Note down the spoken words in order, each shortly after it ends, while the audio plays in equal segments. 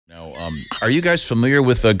Are you guys familiar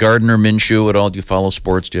with Gardner Minshew at all? Do you follow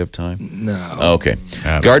sports? Do you have time? No. Okay.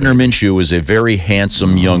 Gardner Minshew is a very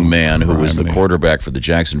handsome young man who was the quarterback for the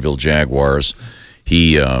Jacksonville Jaguars.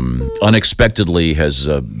 He unexpectedly has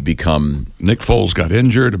become... Nick Foles got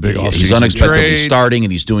injured, a big offseason He's unexpectedly trade. Starting,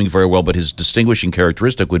 and he's doing very well, but his distinguishing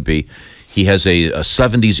characteristic would be he has a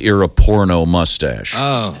 70s-era porno mustache.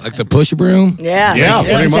 Oh, like the push broom? Yes, Yeah,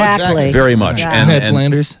 pretty much. exactly. Very much. Yeah. Ned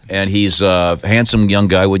Flanders. And he's a handsome young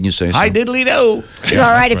guy, wouldn't you say so? Hi, diddly do. It's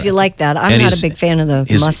all right if you like that. I'm And not a his- big fan of the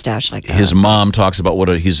mustache like that. His mom talks about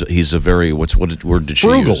he's a very, what word did she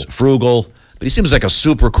use? Frugal. But he seems like a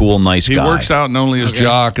super cool, nice guy. He works out only his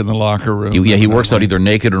jock in the locker room. He works out either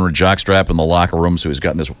naked or in a jockstrap in the locker room, so he's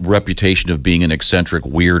gotten this reputation of being an eccentric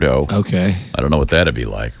weirdo. Okay. I don't know what that'd be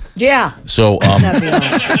like. Yeah. So, That'd be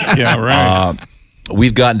nice. Yeah, right.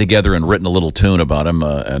 we've gotten together and written a little tune about him,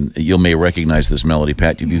 and you may recognize this melody,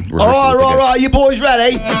 Pat. You All right, you boys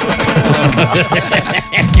ready? One,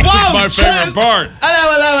 My favorite part.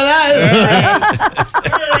 Hello.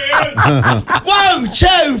 1,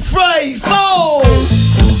 2, 3, 4.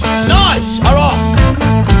 Nice. All right.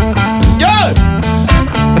 Good.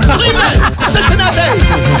 Cleveland, Cincinnati.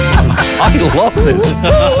 I love this.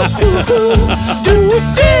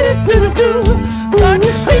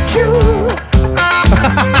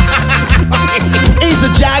 He's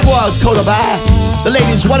the Jaguars quarterback. The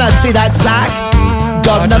ladies wanna see that sack.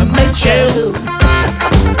 Gardner Minshew.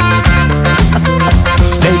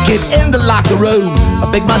 Naked in the locker room, a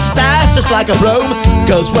big mustache just like a broom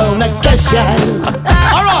goes round and kiss you.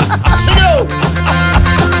 All right, sing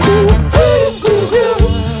it.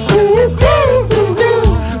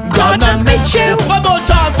 Gardner Minshew. One more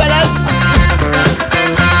time, fellas.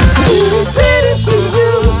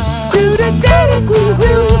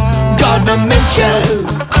 Gardner Minshew.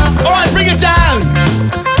 All right, bring it down.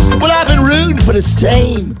 Well, I've been rooting for this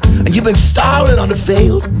team, and you've been starring on the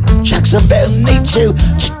field. Jacksonville needs you.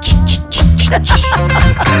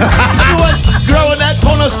 Everyone's growing that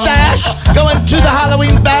porno stash, going to the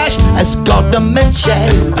Halloween bash as Gardner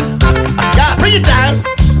Minshew. Yeah, bring it down.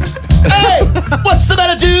 Hey, what's the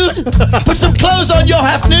matter, dude? Put some clothes on, you're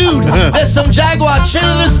half nude. There's some Jaguar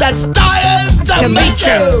cheerleaders that's dying to meet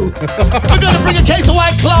you. We're gonna bring a case of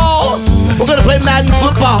White Claw. We're gonna play Madden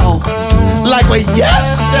football like we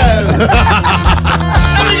used to.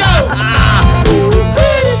 There we go.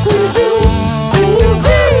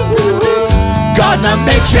 Gardner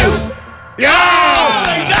Minshew.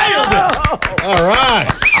 Yeah! Nailed it. All right.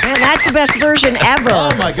 Man, that's the best version ever.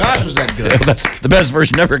 Oh my gosh, was that good? That's the best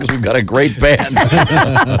version ever because we've got a great band.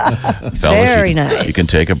 Fellas, Very nice. You can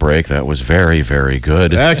take a break. That was very, very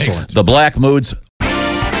good. Excellent. The Black Moods